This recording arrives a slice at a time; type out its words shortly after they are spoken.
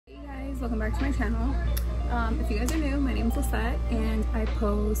welcome back to my channel. If you guys are new, my name is Lisette and I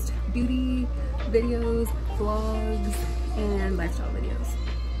post beauty videos, vlogs, and lifestyle videos.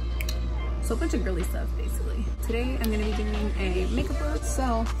 So a bunch of girly stuff basically. Today I'm going to be doing a makeup look.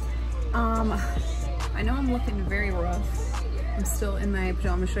 So I know I'm looking very rough. I'm still in my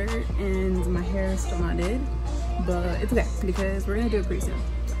pajama shirt and my hair is still not did, but it's okay because we're going to do it pretty soon.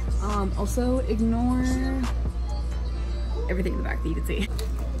 Also ignore everything in the back that you can see.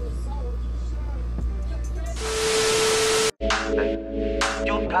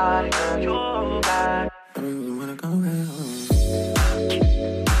 You got it, girl, you got it. I don't wanna go home.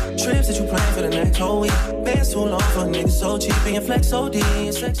 Trips that you plan for the next whole week. Been too long for niggas so cheap and flex so deep,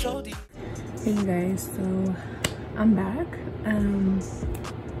 sex so deep. Hey you guys, so I'm back.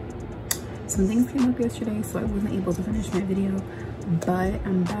 Some things came up yesterday, so I wasn't able to finish my video, but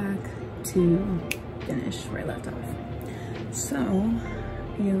I'm back to finish where I left off. So,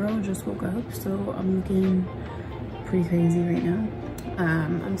 your girl just woke up, so I'm looking pretty crazy right now.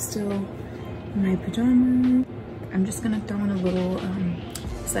 I'm still in my pajamas. I'm just gonna throw in a little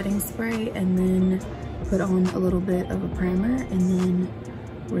setting spray and then put on a little bit of a primer, and then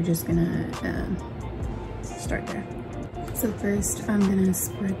we're just gonna start there. So first I'm gonna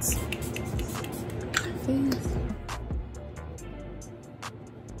spritz my face.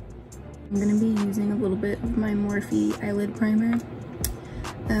 I'm gonna be using a little bit of my Morphe eyelid primer.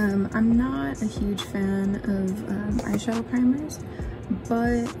 I'm not a huge fan of eyeshadow primers,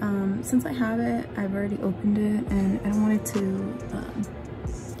 but since I have it, I've already opened it and I don't want it to,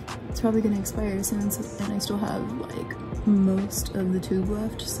 it's probably gonna expire soon, and I still have like most of the tube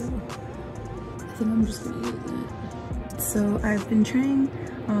left, so I think I'm just gonna use it. So I've been trying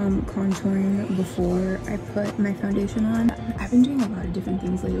contouring before I put my foundation on. I've been doing a lot of different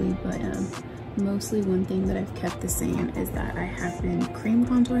things lately, but mostly one thing that I've kept the same is that I have been cream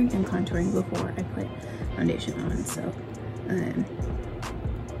contouring and contouring before I put foundation on. So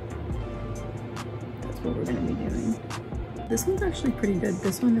that's what we're gonna be doing. This one's actually pretty good.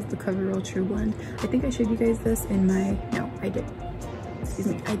 This one is the CoverGirl True Blend. I think I showed you guys this in my, no, I did. Excuse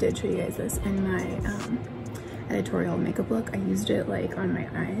me, I did show you guys this in my editorial makeup look. I used it like on my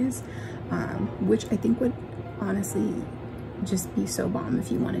eyes, which I think would honestly just be so bomb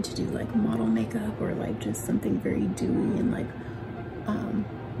if you wanted to do like model makeup or like just something very dewy and like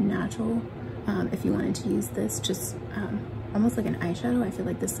natural. If you wanted to use this just almost like an eyeshadow, I feel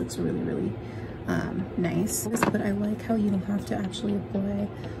like this looks really nice. But I like how you don't have to actually apply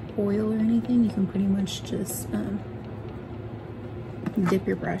oil or anything. You can pretty much just dip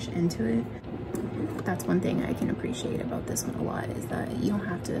your brush into it. That's one thing I can appreciate about this one a lot, is that you don't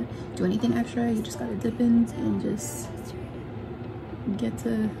have to do anything extra. You just gotta dip in and just get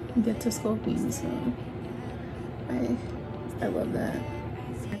to sculpting. So I love that.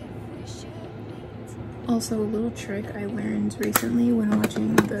 Also, a little trick I learned recently when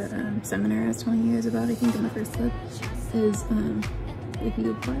watching the seminar I was telling you guys about, I think in the first clip, is if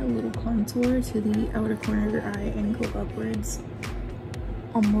you apply a little contour to the outer corner of your eye and go upwards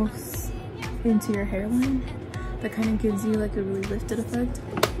almost into your hairline, that kind of gives you like a really lifted effect.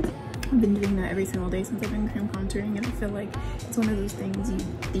 I've been doing that every single day since I've been cream contouring, and I feel like it's one of those things you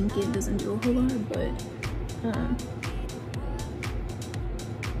think it doesn't do a whole lot, but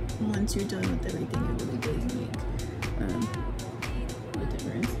once you're done with everything, it really does make a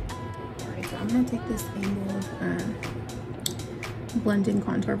difference. Alright, so I'm gonna take this angled blending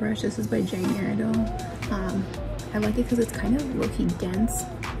contour brush. This is by Jane Iredale. I like it because it's kind of low-key dense.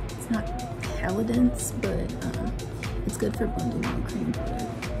 It's not hella dense, but it's good for blending out cream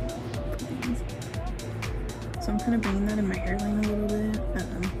product things. So I'm kind of bringing that in my hairline a little bit.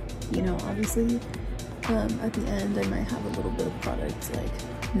 You know, obviously at the end I might have a little bit of product,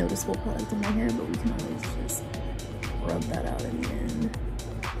 like noticeable product in my hair, but we can always just rub that out in the end.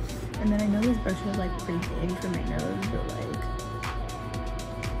 And then I know this brush is like pretty big for my nose, but like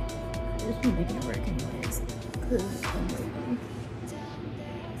I'll just be making it work anyways because I'm lazy.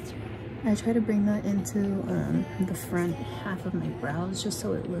 I try to bring that into the front half of my brows just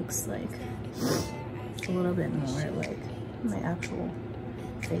so it looks like a little bit more like my actual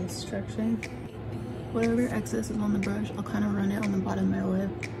face structure. Whatever excess is on the brush, I'll kind of run it on the bottom of my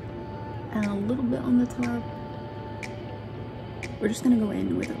lip and a little bit on the top. We're just gonna go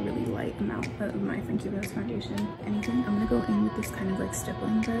in with a really light amount of my Angeliqxeb foundation. I'm gonna go in with this kind of like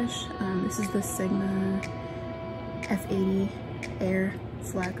stippling brush. This is the Sigma F80 Air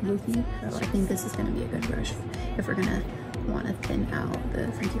Slack Luffy. So I think this is gonna be a good brush if we're gonna want to thin out the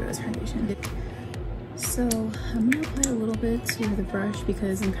Angeliqxeb foundation. So I'm gonna apply a little bit to the brush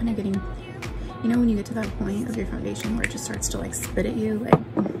because I'm kind of getting, you know, when you get to that point of your foundation where it just starts to like spit at you, like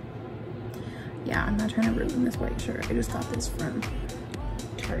yeah, I'm not trying to ruin this white shirt. I just got this from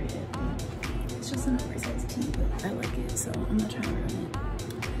Target. It's just an oversized tee, but I like it, so I'm not trying to ruin it.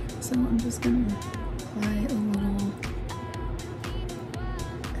 So I'm just gonna apply a little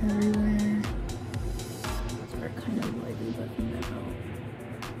everywhere. Start kind of lightly buffing that out.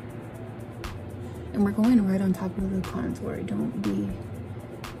 And we're going right on top of the contour. Don't be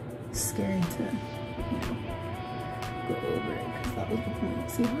scared to, you know, go over it, because that was the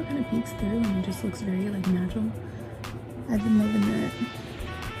point. See how it kind of peeks through and it just looks very like natural? I've been loving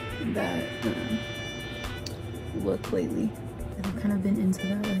that look lately. I've kind of been into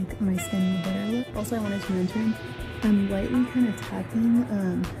that, like my skin better look. Also, I wanted to mention, I'm lightly kind of tapping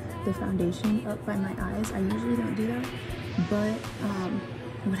the foundation up by my eyes. I usually don't do that, but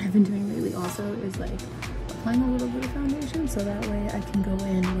what I've been doing lately also is like applying a little bit of foundation, so that way I can go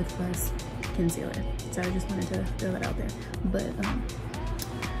in with less concealer. So I just wanted to throw that out there.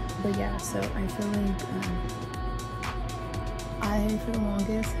 But yeah, so I feel like I for the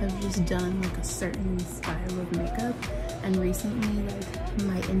longest have just done like a certain style of makeup, and recently like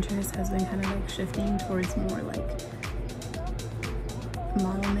my interest has been kind of like shifting towards more like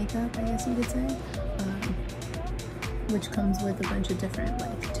model makeup, I guess you could say, which comes with a bunch of different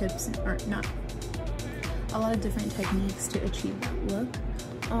like tips, or not a lot of different techniques to achieve that look,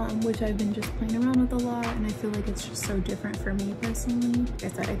 which I've been just playing around with a lot, and I feel like it's just so different for me personally. Like I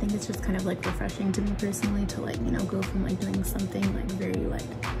said, I think it's just kind of like refreshing to me personally to like, you know, go from like doing something like very like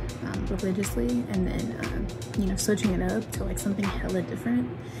religiously, and then you know, switching it up to like something hella different.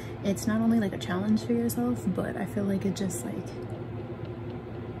 It's not only like a challenge for yourself, but I feel like it just like,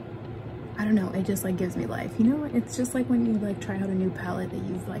 I don't know, it just like gives me life, you know? It's just like when you like try out a new palette that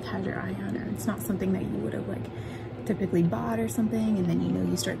you've like had your eye on, or it's not something that you would have like typically bought or something, and then, you know,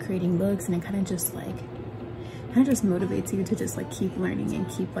 you start creating looks, and it kind of just motivates you to just like keep learning and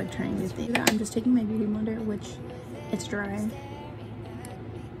keep like trying new things. I'm just taking my beauty blender, which it's dry.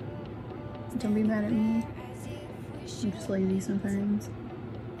 Don't be mad at me, I'm just lazy sometimes.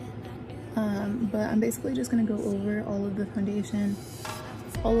 But I'm basically just gonna go over all of the foundation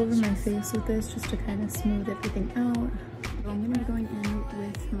all over my face with this, just to kind of smooth everything out. So I'm gonna be going in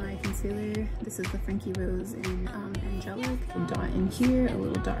with my concealer. This is the Frankie Rose in Angelique. A dot in here, a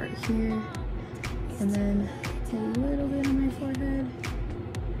little dot right here, and then a little bit on my forehead.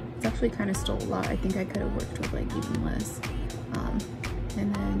 It's actually kind of stole a lot. I think I could have worked with like even less.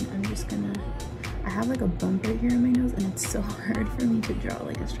 And then I'm just gonna, I have like a bump right here in my nose, and it's so hard for me to draw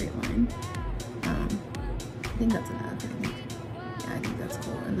like a straight line. I think that's enough. I think that's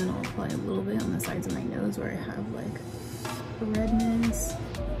cool. And then I'll apply a little bit on the sides of my nose where I have like redness.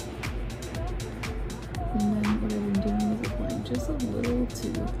 And then what I've been doing is applying just a little to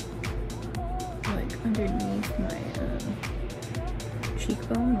like underneath my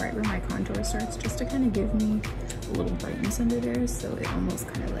cheekbone, right where my contour starts, just to kind of give me a little brightness under there, so it almost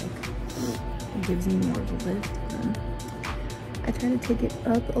kind of like gives me more of a lift. I try to take it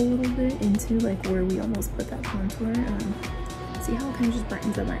up a little bit into like where we almost put that contour. See how it kind of just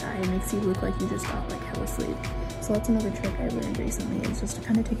brightens up my eye? It makes you look like you just got like hell asleep. So that's another trick I learned recently, is just to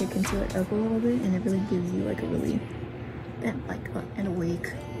kind of take a concealer up a little bit, and it really gives you like a really an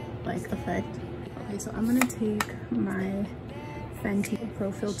awake like effect. Okay, so I'm gonna take my Fenty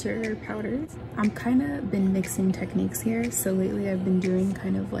Pro Filter powder. I'm kind of been mixing techniques here. So lately I've been doing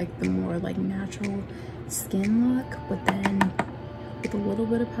kind of like the more like natural skin look, but then with a little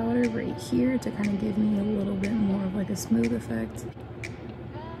bit of powder right here to kind of give me a little bit more of like a smooth effect.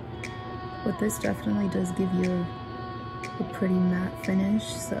 But this definitely does give you a pretty matte finish,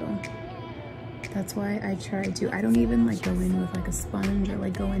 so that's why I try to, I don't even like go in with like a sponge or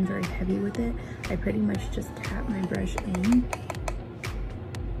like go in very heavy with it. I pretty much just tap my brush in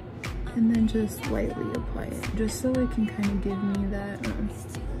and then just lightly apply it, just so it can kind of give me that,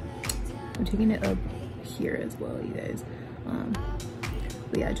 I'm taking it up here as well, you guys.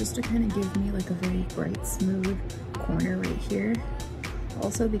 But yeah, just to kind of give me like a very bright, smooth corner right here.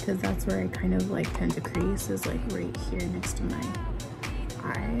 Also because that's where I kind of like tend to crease, is like right here next to my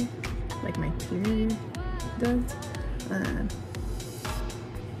eye, like my tear duct.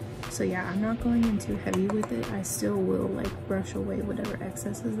 So yeah, I'm not going in too heavy with it. I still will like brush away whatever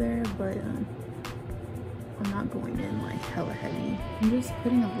excess is there, but I'm not going in like hella heavy. I'm just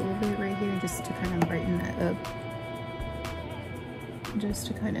putting a little bit right here just to kind of brighten that up, just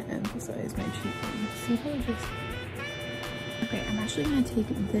to kind of emphasize my cheekbone. See how it just... Okay, I'm actually gonna take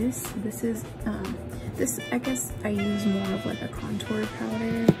this. This is this, I guess I use more of like a contour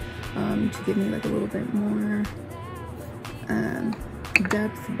powder to give me like a little bit more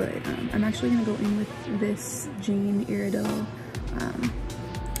depth, but I'm actually gonna go in with this Jane Iredale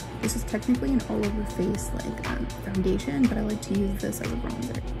This is technically an all-over-face like foundation, but I like to use this as a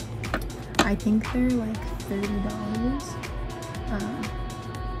bronzer. I think they're like $30,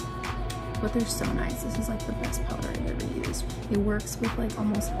 but they're so nice. This is like the best powder I've ever used. It works with like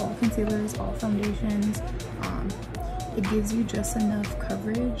almost all concealers, all foundations. It gives you just enough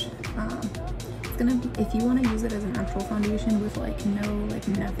coverage. It's gonna be, if you want to use it as an actual foundation with like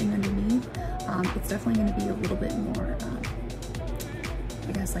nothing underneath, it's definitely going to be a little bit more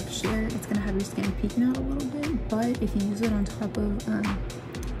I guess like sheer. It's gonna have your skin peeking out a little bit, but if you use it on top of a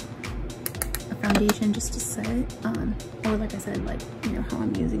foundation just to set, or like I said, like, you know how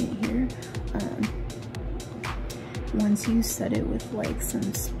I'm using it here, once you set it with like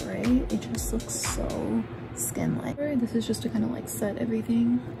some spray, it just looks so skin-like. This is just to kind of like set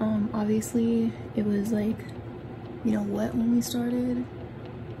everything. Obviously it was like, you know, wet when we started.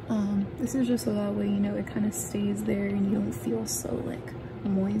 This is just so that way, you know, it kind of stays there and you don't feel so like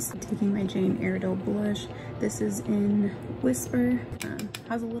moist. Taking my Jane Iredale blush. This is in Whisper.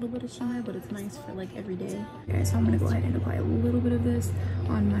 Has a little bit of shimmer, but it's nice for like every day. Okay, so I'm gonna go ahead and apply a little bit of this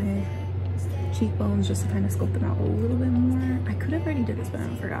on my cheekbones just to kind of sculpt them out a little bit more. I could have already did this, but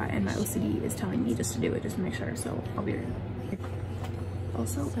I forgot, and my OCD is telling me just to do it, just to make sure, so I'll be right back.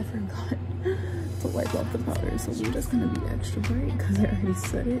 Also, I forgot to wipe off the powder, so we're just gonna be extra bright because I already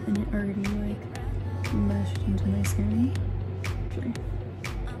set it and it already like meshed into my skin. Actually,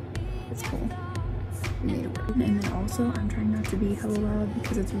 it's cool. We made it work. And then also, I'm trying not to be hella loud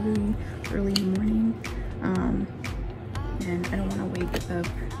because it's really early in the morning, and I don't want to wake up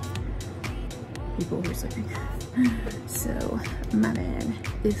people who are sleeping. So my bad.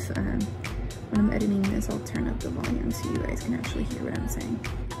 If when I'm editing this, I'll turn up the volume so you guys can actually hear what I'm saying.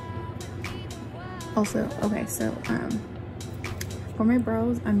 Also, okay, so for my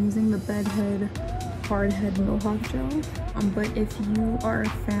brows, I'm using the Bedhead Hard Head Mohawk Gel. But if you are a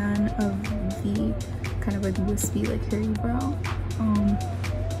fan of the kind of like wispy, like hairy brow,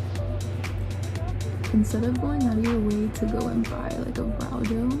 instead of going out of your way to go and buy like a brow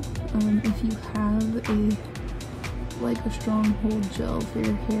gel, if you have a strong hold gel for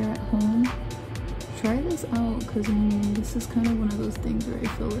your hair at home, try this out, because I mean, this is kind of one of those things where I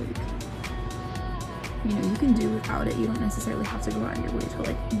feel like, you know, you can do without it. You don't necessarily have to go out of your way to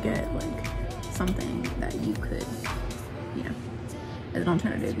like get like something that you could, you know, as an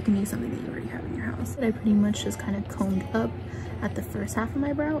alternative. You can use something that you already have in your house. I pretty much just kind of combed up at the first half of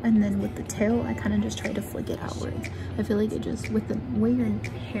my brow, and then with the tail I kind of just tried to flick it outwards. I feel like it just, with the way your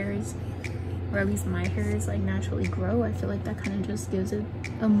hairs, or at least my hairs, like naturally grow, I feel like that kind of just gives it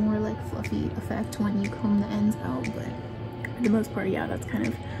a more like fluffy effect when you comb the ends out. But for the most part, yeah, that's kind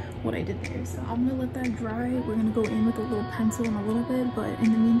of what I did there. So I'm gonna let that dry. We're gonna go in with a little pencil in a little bit, but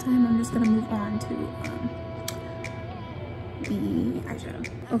in the meantime, I'm just gonna move on to the eyeshadow.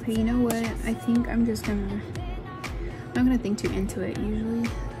 Okay, you know what? I think I'm just gonna, I'm not gonna think too into it usually.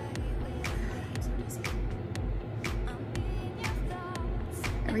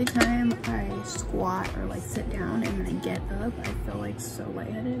 Every time I squat or like sit down and then I get up, I feel like so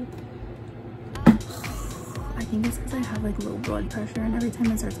lightheaded. I think it's because I have like low blood pressure, and every time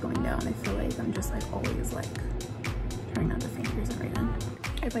it starts going down, I feel like I'm just like always like trying not to faint for some reason.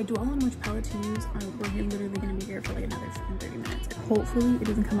 If I dwell on which palette to use, we're literally gonna be here for like another 30 minutes. Hopefully it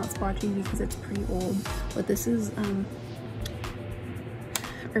doesn't come out splotchy because it's pretty old, but this is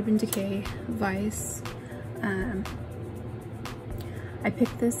Urban Decay Vice. I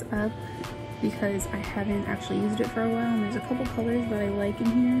picked this up because I haven't actually used it for a while, and there's a couple colors that I like in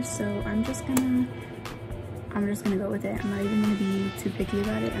here, so I'm just gonna go with it. I'm not even gonna be too picky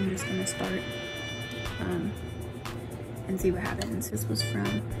about it. I'm just gonna start and see what happens. This was from,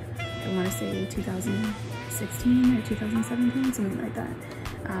 I want to say 2016 or 2017, something like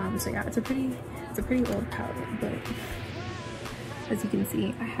that. So yeah, it's a pretty old palette, but as you can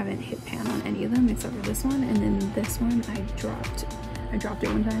see, I haven't hit pan on any of them except for this one, and then this one I dropped it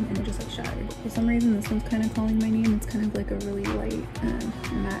one time and it just like shattered. For some reason, this one's kind of calling my name. It's kind of like a really light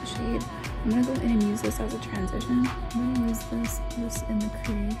matte shade. I'm gonna go in and use this as a transition. I'm gonna use this just in the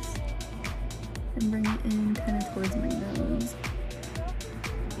crease and bring it in kind of towards my nose.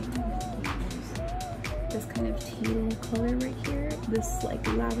 This kind of teal color right here, this like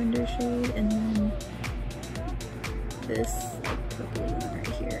lavender shade, and then this like purple one right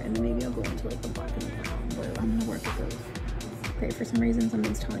here, and then maybe I'll go into like the black and the brown, but I'm gonna work with those. Okay, for some reason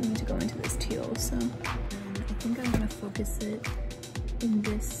something's telling me to go into this teal, so I think I'm gonna focus it in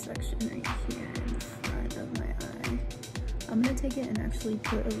this section right here in the front of my eye. I'm gonna take it and actually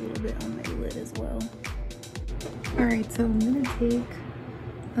put a little bit on my lid as well. Alright, so I'm gonna take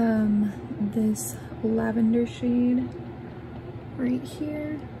this lavender shade right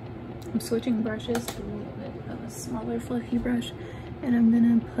here, I'm switching brushes to a little bit of a smaller fluffy brush, and I'm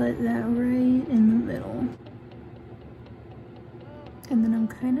gonna put that right in the middle. And then I'm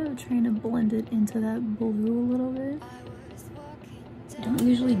kind of trying to blend it into that blue a little bit. I don't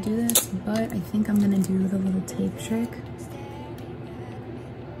usually do this, but I think I'm gonna do the little tape trick.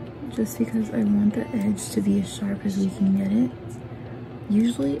 Just because I want the edge to be as sharp as we can get it.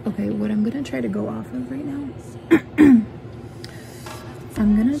 Usually, okay, what I'm gonna try to go off of right now,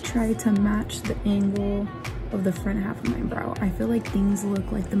 I'm gonna try to match the angle of the front half of my brow. I feel like things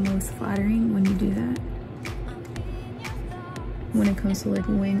look like the most flattering when you do that. When it comes to like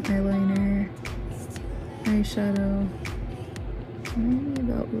wing eyeliner, eyeshadow, maybe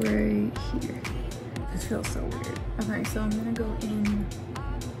about right here. This feels so weird. Okay, so I'm gonna go in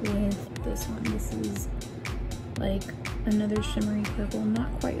with this one. This is like another shimmery purple,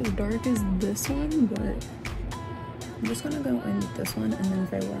 not quite as dark as this one, but I'm just gonna go in with this one, and then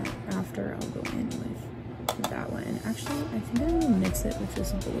if I want after, I'll go in with that one. And actually, I think I'm gonna mix it with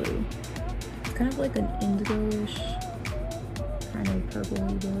this blue. It's kind of like an indigo-ish kind of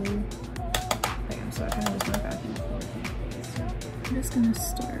purpley blue. Okay, so I kind of just went back and forth. So I'm just gonna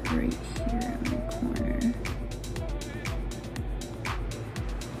start right here in the corner.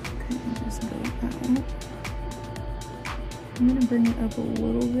 Just go out. I'm gonna bring it up a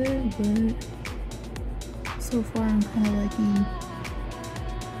little bit, but so far I'm kind of liking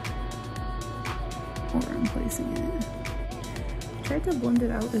where I'm placing it. Try to blend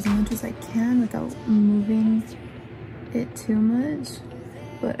it out as much as I can without moving it too much,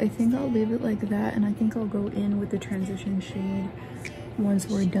 but I think I'll leave it like that, and I think I'll go in with the transition shade once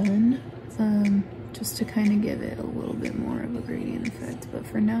we're done, just to kind of give it a little bit more of a gradient effect. But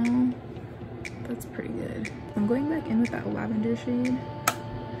for now, that's pretty good. I'm going back in with that lavender shade,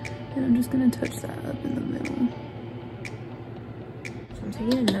 and I'm just gonna touch that up in the middle. So I'm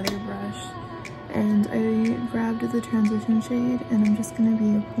taking another brush, and I grabbed the transition shade, and I'm just gonna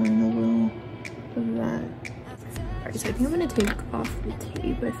be applying a little of that. Alright, so I think I'm gonna take off the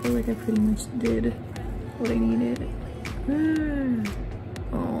tape. I feel like I pretty much did what I needed.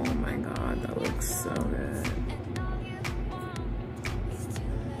 Oh my god, that looks so good.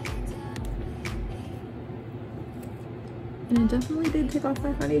 And it definitely did take off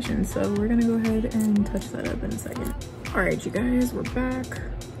my foundation, so we're gonna go ahead and touch that up in a second. Alright, you guys, we're back.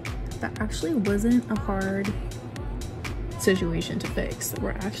 That actually wasn't a hard situation to fix.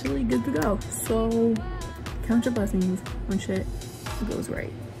 We're actually good to go. So count your blessings when shit goes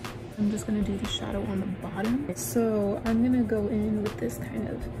right. I'm just gonna do the shadow on the bottom. So I'm gonna go in with this kind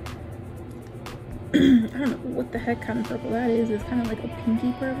of I don't know what the heck kind of purple that is. It's kind of like a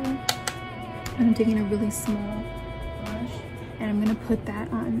pinky purple. And I'm taking a really small brush, and I'm gonna put that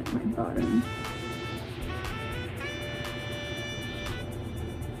on my bottom.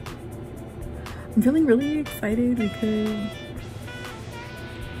 I'm feeling really excited because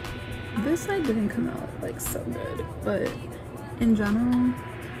this side didn't come out like so good, but in general,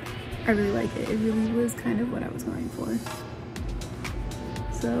 I really like it. It really was kind of what I was going for.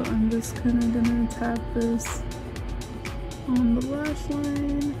 So I'm just kind of gonna tap this on the lash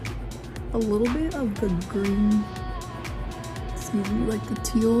line. A little bit of the green, excuse me, like the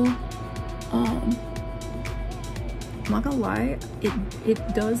teal. I'm not gonna lie,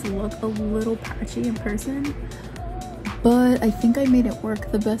 it does look a little patchy in person, but I think I made it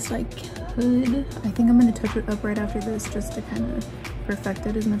work the best I could. I think I'm gonna touch it up right after this just to kind of perfect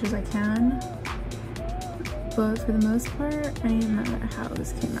it as much as I can. But for the most part, I am mad at how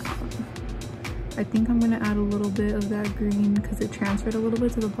this came out. I think I'm gonna add a little bit of that green because it transferred a little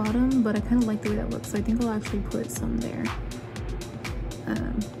bit to the bottom, but I kind of like the way that looks, so I think I'll actually put some there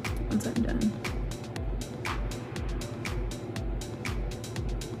once I'm done.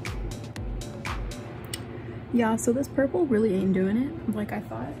 Yeah, so this purple really ain't doing it like I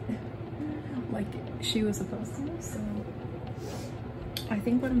thought, like she was supposed to. So I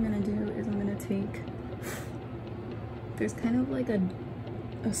think what I'm gonna do is I'm gonna take, there's kind of like a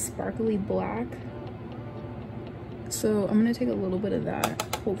sparkly black, so I'm gonna take a little bit of that.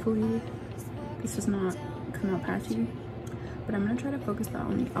 Hopefully this does not come out patchy, but I'm gonna try to focus that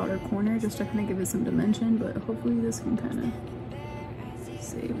on the outer corner just to kind of give it some dimension, but hopefully this can kind of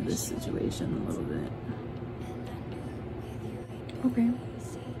save this situation a little bit. Okay,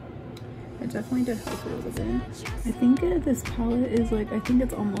 it definitely did help a little bit. I think this palette is like, I think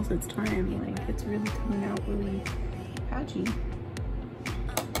it's almost its time. Like, it's really coming out really patchy,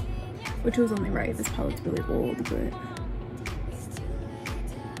 which was only right. This palette's really old, but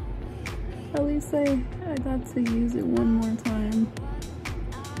at least I got to use it one more time.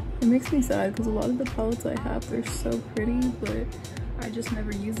 It makes me sad because a lot of the palettes I have, they're so pretty, but I just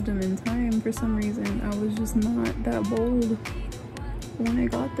never used them in time for some reason. I was just not that bold when I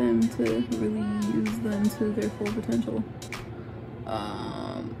got them to really use them to their full potential.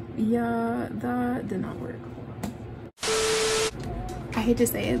 Yeah, that did not work. I hate to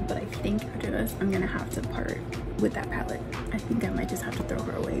say it, but I think after this I'm gonna have to part with that palette. I think I might just have to throw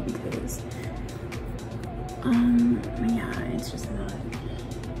her away because yeah, it's just not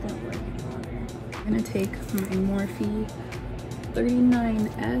gonna work any longer. I'm gonna take my Morphe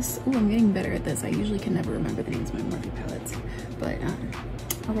 39S. Oh, I'm getting better at this. I usually can never remember the names of my Morphe palettes. But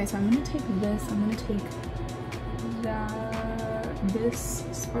okay, so I'm gonna take this. I'm gonna take this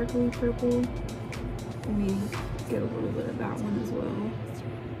sparkly purple. Maybe get a little bit of that one as well.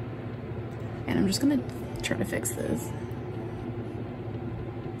 And I'm just gonna try to fix this.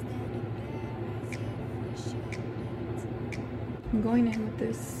 I'm going in with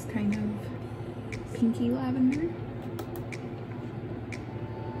this kind of pinky lavender.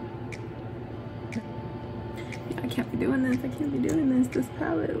 Yeah, I can't be doing this. I can't be doing this. This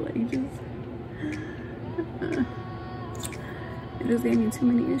palette, like, just it just gave me too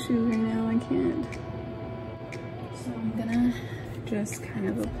many issues right now. I can't. So I'm gonna just kind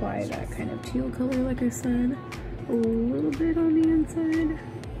of apply that kind of teal color, like I said, a little bit on the inside.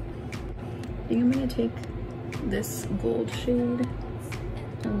 I think I'm gonna take this gold shade,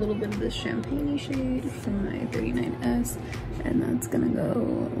 a little bit of this champagne shade from my 39S, and that's gonna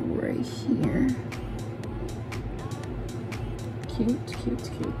go right here. Cute, cute,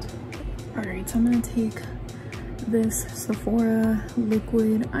 cute. All right, so I'm gonna take this Sephora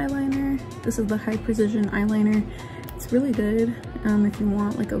liquid eyeliner. This is the High Precision eyeliner. It's really good if you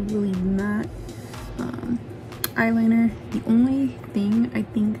want like a really matte eyeliner. The only thing I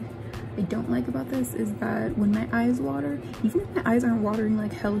think I don't like about this is that when my eyes water, even if my eyes aren't watering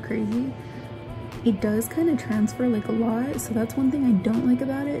like hella crazy, it does kind of transfer like a lot. So that's one thing I don't like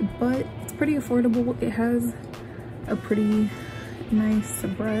about it, but it's pretty affordable. It has a pretty nice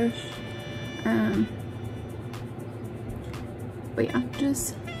brush. But yeah,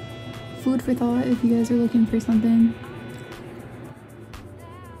 just food for thought if you guys are looking for something.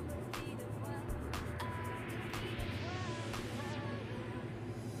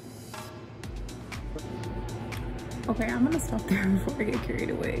 Okay, I'm gonna stop there before I get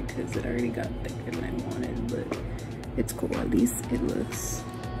carried away because it already got thicker than I wanted, but it's cool. At least it looks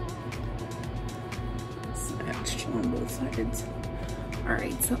matched on both sides. All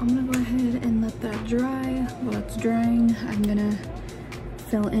right, so I'm gonna go ahead and let that dry. While it's drying, I'm gonna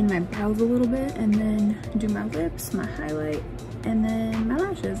fill in my brows a little bit and then do my lips, my highlight, and then my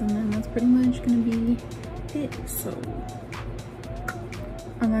lashes, and then that's pretty much gonna be it. So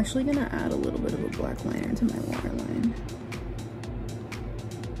I'm actually gonna add a little bit of a black liner to my waterline.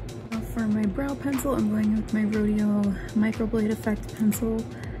 For my brow pencil, I'm going with my Rodeo Microblade Effect pencil,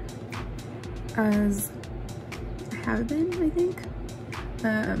 as I have been, I think.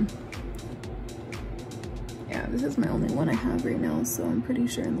 Yeah, this is my only one I have right now, so I'm pretty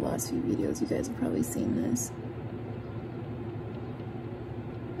sure in the last few videos you guys have probably seen this.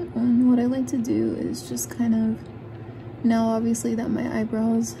 And what I like to do is just kind of, now obviously that my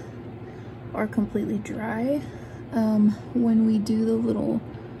eyebrows are completely dry, when we do the little,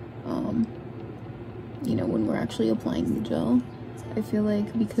 you know, when we're actually applying the gel, I feel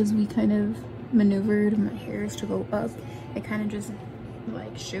like because we kind of maneuvered my hairs to go up, it kind of just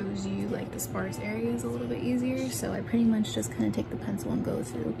like shows you like the sparse areas a little bit easier. So I pretty much just kind of take the pencil and go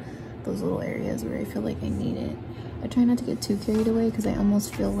through those little areas where I feel like I need it. I try not to get too carried away because I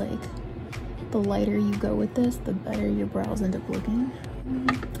almost feel like the lighter you go with this, the better your brows end up looking.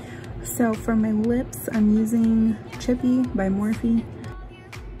 So for my lips, I'm using Chippy by Morphe.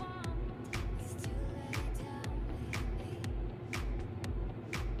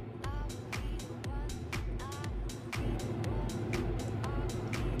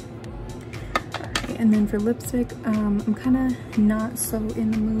 And then for lipstick, I'm kind of not so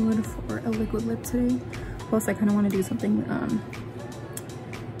in the mood for a liquid lip today. Plus I kind of want to do something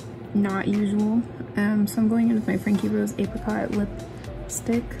not usual. So I'm going in with my Frankie Rose Apricot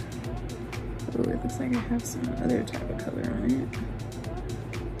lipstick. Oh, it looks like I have some other type of color on it.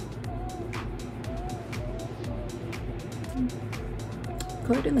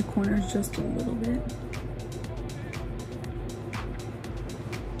 Colored in the corners just a little bit.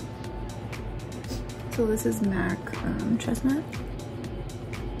 So this is MAC Chestnut.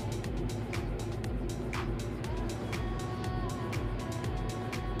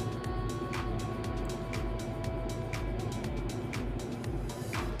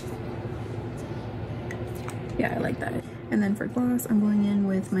 Yeah, I like that. And then for gloss, I'm going in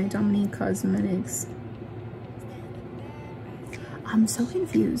with my Dominique Cosmetics. I'm so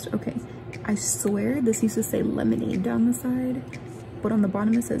confused. Okay, I swear this used to say lemonade down the side, but on the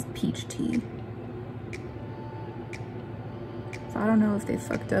bottom it says peach tea. So I don't know if they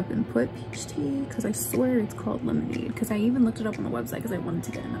fucked up and put peach tea, because I swear it's called lemonade, because I even looked it up on the website because I wanted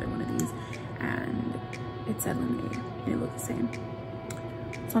to get another one of these, and it said lemonade and it looked the same.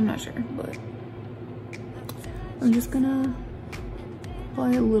 So I'm not sure, but I'm just gonna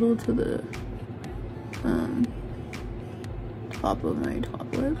apply a little to the top of my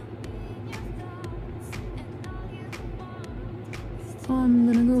top lip. I'm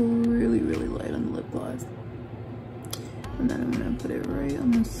gonna go really, really light on the lip gloss. And then I'm gonna put it right on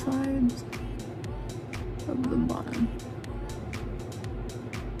the sides of the bottom.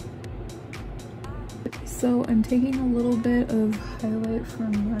 So I'm taking a little bit of highlight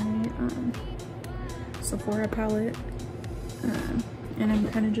from my Sephora palette, and I'm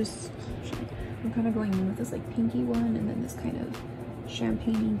kind of going in with this like pinky one, and then this kind of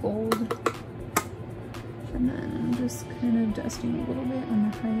champagne gold, and then I'm just kind of dusting a little bit on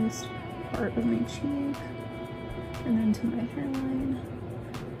the highest part of my cheek, and then to my hairline.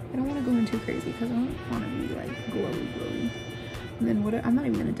 I don't want to go in too crazy because I don't want to be like glowy. And then what? I'm not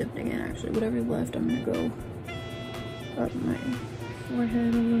even gonna dip it again. Actually, whatever's left, I'm gonna go up my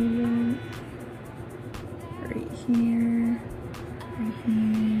forehead a little bit, right here,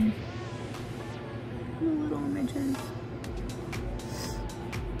 and a little on my chin.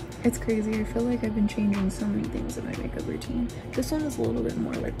 It's crazy. I feel like I've been changing so many things in my makeup routine. This one is a little bit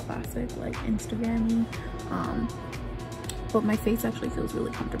more like classic, like Instagram-y. But my face actually feels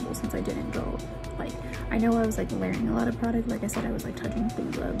really comfortable since I didn't go like, I know I was like layering a lot of product, like I said, I was like touching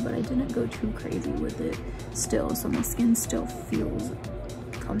things up, but I didn't go too crazy with it still, so my skin still feels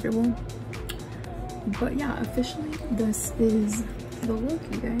comfortable. But yeah, officially this is the look,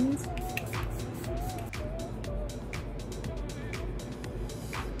 you guys.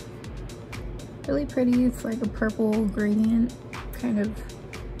 Really pretty. It's like a purple gradient kind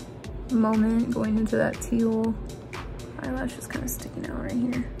of moment going into that teal. Eyelash is kind of sticking out right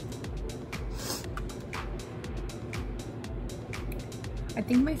here. I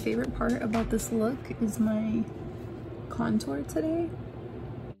think my favorite part about this look is my contour today.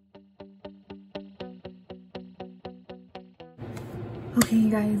 Okay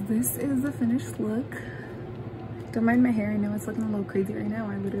guys, this is the finished look. Don't mind my hair, I know it's looking a little crazy right now.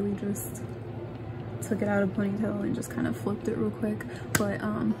 I literally just took it out of a ponytail and just kind of flipped it real quick. But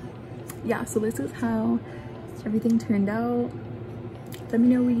yeah, so this is how everything turned out. Let me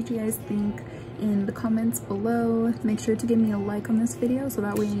know what you guys think in the comments below. Make sure to give me a like on this video so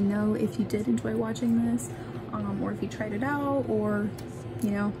that way you know if you did enjoy watching this, or if you tried it out, or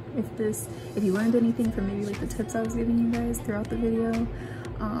you know, if you learned anything from maybe like the tips I was giving you guys throughout the video.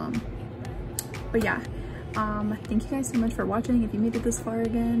 But yeah, thank you guys so much for watching. If you made it this far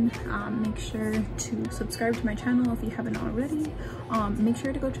again, make sure to subscribe to my channel if you haven't already. Make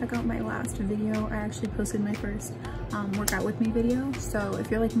sure to go check out my last video. I actually posted my first workout with me video. So if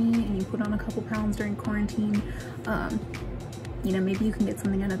you're like me and you put on a couple pounds during quarantine, you know, maybe you can get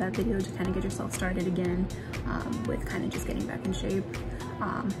something out of that video to kind of get yourself started again with kind of just getting back in shape.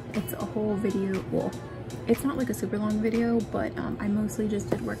 It's a whole video, well, it's not like a super long video, but I mostly just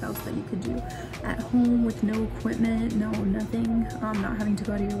did workouts that you could do at home with no equipment, no nothing, not having to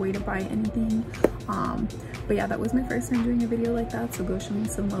go out of your way to buy anything. But yeah, that was my first time doing a video like that, so go show me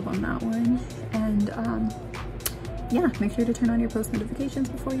some love on that one. And yeah, make sure to turn on your post notifications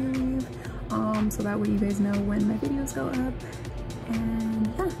before you leave, so that way you guys know when my videos go up. And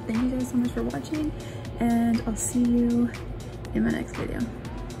yeah, thank you guys so much for watching, and I'll see you in my next video.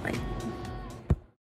 Bye.